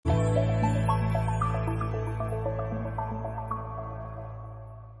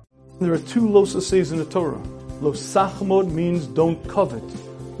There are two losases in the Torah. Lo sachmod means don't covet.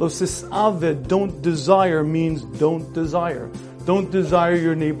 Lo sisaved, don't desire, means don't desire. Don't desire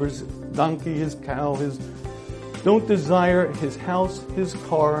your neighbor's donkey, his cow, don't desire his house, his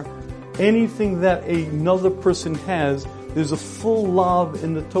car, anything that another person has. There's a full lav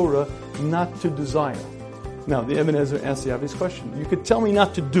in the Torah not to desire. Now, the Ibn Ezra asks the obvious question. You could tell me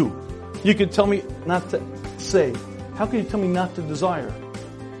not to do. You could tell me not to say. How can you tell me not to desire?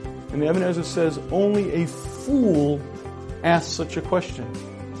 And the Ibn Ezra says, only a fool asks such a question.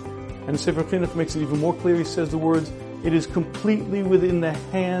 And the Sefer Chinuch makes it even more clear. He says the words, it is completely within the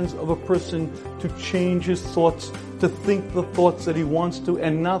hands of a person to change his thoughts, to think the thoughts that he wants to,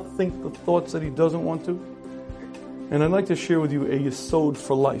 and not think the thoughts that he doesn't want to. And I'd like to share with you a yesod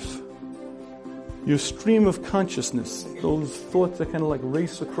for life. Your stream of consciousness, those thoughts that kind of like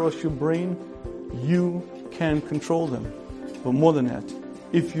race across your brain, you can control them. But more than that,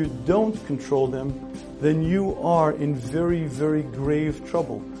 if you don't control them, then you are in very, very grave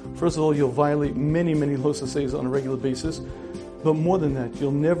trouble. First of all, you'll violate many, many losases on a regular basis. But more than that,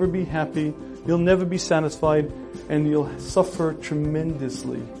 you'll never be happy, you'll never be satisfied, and you'll suffer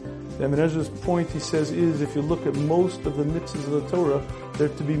tremendously. The Ibn Ezra's point, he says, is if you look at most of the mitzvahs of the Torah, they're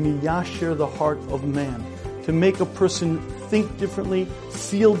to be miyasher the heart of man. To make a person think differently,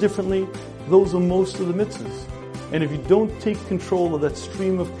 feel differently, those are most of the mitzvahs. And if you don't take control of that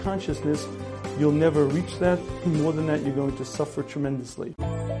stream of consciousness, you'll never reach that. More than that, you're going to suffer tremendously.